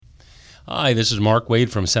Hi, this is Mark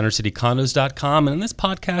Wade from CenterCityCondos.com, and in this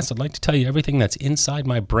podcast, I'd like to tell you everything that's inside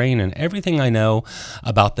my brain and everything I know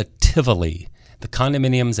about the Tivoli, the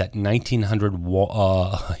condominiums at 1900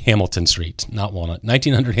 Hamilton Street, not Walnut,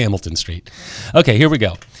 1900 Hamilton Street. Okay, here we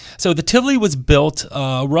go. So the Tivoli was built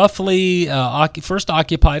roughly, first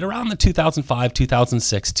occupied around the 2005,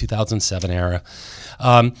 2006, 2007 era.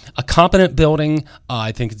 A competent building.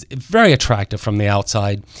 I think it's very attractive from the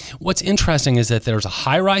outside. What's interesting is that there's a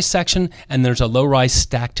high-rise section and there's a low-rise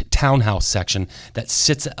stacked townhouse section that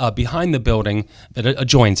sits behind the building that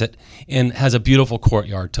adjoins it and has a beautiful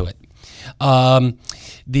courtyard to it.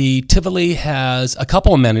 The Tivoli has a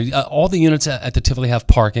couple amenities. All the units at the Tivoli have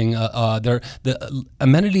parking. The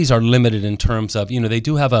amenities are limited in terms of, they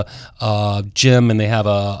do have a gym and they have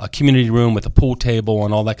a community room with a pool table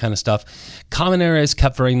and all that kind of stuff. Common areas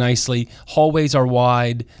kept very nicely. Hallways are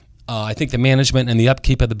wide. I think the management and the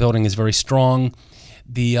upkeep of the building is very strong.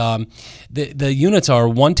 The units are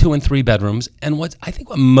 1, 2, and 3 bedrooms, and what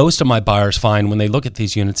most of my buyers find when they look at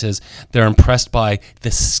these units is they're impressed by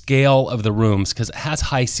the scale of the rooms because it has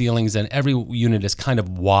high ceilings and every unit is kind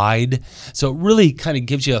of wide, so it really kind of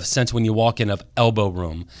gives you a sense when you walk in of elbow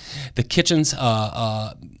room. The kitchens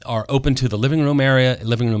are open to the living room,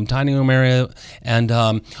 dining room area, and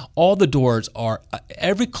all the doors are,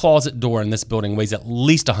 every closet door in this building weighs at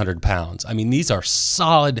least 100 pounds. I mean, these are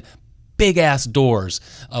solid, big-ass doors,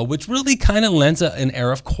 which really kind of lends an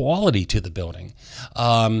air of quality to the building.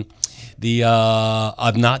 I've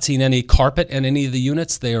not seen any carpet in any of the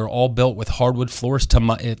units. They are all built with hardwood floors.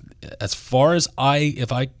 As far as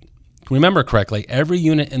if I remember correctly, every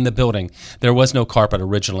unit in the building, there was no carpet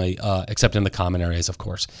originally, except in the common areas, of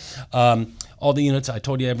course. All the units, I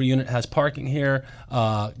told you, every unit has parking here,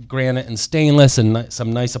 granite and stainless, and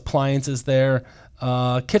some nice appliances there.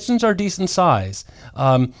 Kitchens are decent size.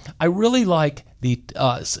 I really like the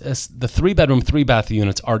 3-bedroom, 3-bath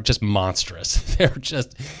units are just monstrous. They're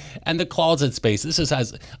just, and the closet space. This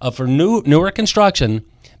has for newer construction.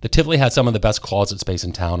 The Tivoli has some of the best closet space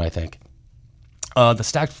in town, I think. The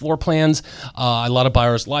stacked floor plans, a lot of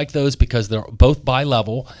buyers like those because they're both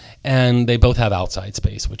bi-level and they both have outside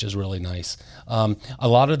space, which is really nice. A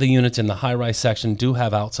lot of the units in the high-rise section do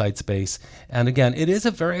have outside space. And again, it is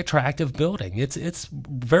a very attractive building. It's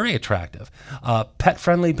very attractive.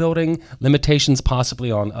 Pet-friendly building, limitations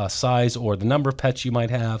possibly on size or the number of pets you might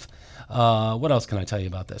have. What else can I tell you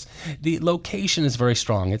about this? The location is very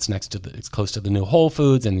strong. It's it's close to the new Whole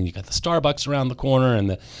Foods, and then you got the Starbucks around the corner,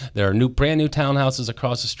 and there are brand new townhouses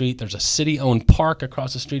across the street. There's a city-owned park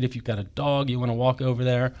across the street. If you've got a dog, you want to walk over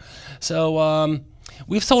there. So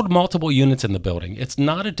we've sold multiple units in the building. It's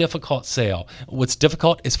not a difficult sale. What's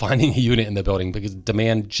difficult is finding a unit in the building because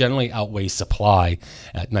demand generally outweighs supply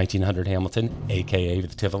at 1900 Hamilton, a.k.a. the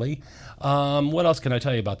Tivoli. What else can I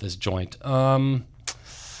tell you about this joint?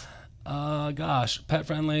 Pet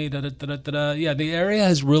friendly. Yeah, the area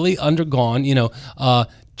has really undergone,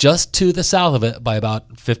 just to the south of it by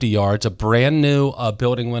about 50 yards, a brand new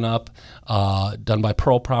building went up, done by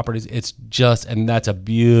Pearl Properties. And that's a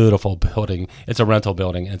beautiful building. It's a rental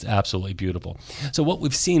building, and it's absolutely beautiful. So what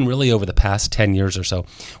we've seen really over the past 10 years or so,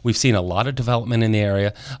 we've seen a lot of development in the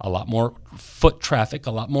area, a lot more foot traffic,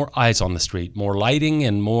 a lot more eyes on the street, more lighting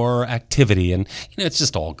and more activity, and it's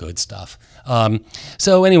just all good stuff.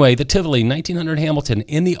 So anyway, the Tivoli, 1900 Hamilton,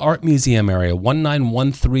 in the Art Museum area,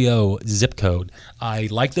 19130 zip code. I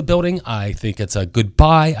like the building. I think it's a good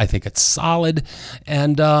buy. I think it's solid,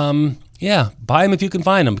 and buy them if you can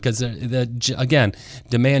find them because again,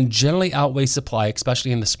 demand generally outweighs supply,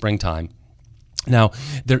 especially in the springtime. Now,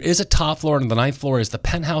 there is a top floor, and the 9th floor is the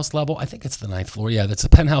penthouse level. I think it's the 9th floor. Yeah, that's the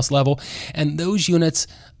penthouse level. And those units,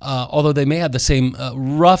 although they may have the same,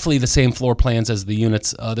 roughly the same floor plans as the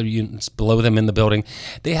other units below them in the building,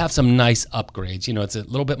 they have some nice upgrades. It's a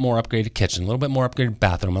little bit more upgraded kitchen, a little bit more upgraded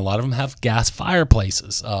bathroom. A lot of them have gas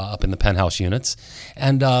fireplaces up in the penthouse units,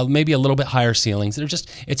 and maybe a little bit higher ceilings.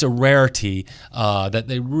 It's a rarity that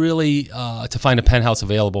they really, to find a penthouse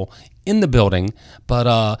available in the building, but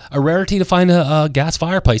a rarity to find a gas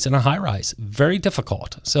fireplace in a high-rise. Very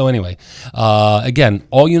difficult. So anyway, again,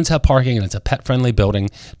 all units have parking, and it's a pet-friendly building,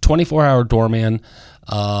 24-hour doorman,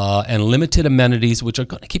 and limited amenities, which are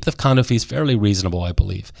going to keep the condo fees fairly reasonable, I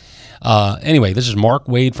believe. Anyway, this is Mark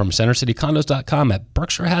Wade from CenterCityCondos.com at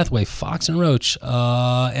Berkshire Hathaway, Fox and Roach.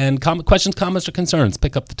 And questions, comments, or concerns,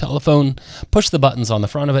 pick up the telephone, push the buttons on the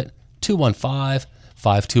front of it,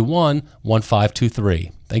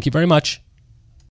 215-521-1523. Thank you very much.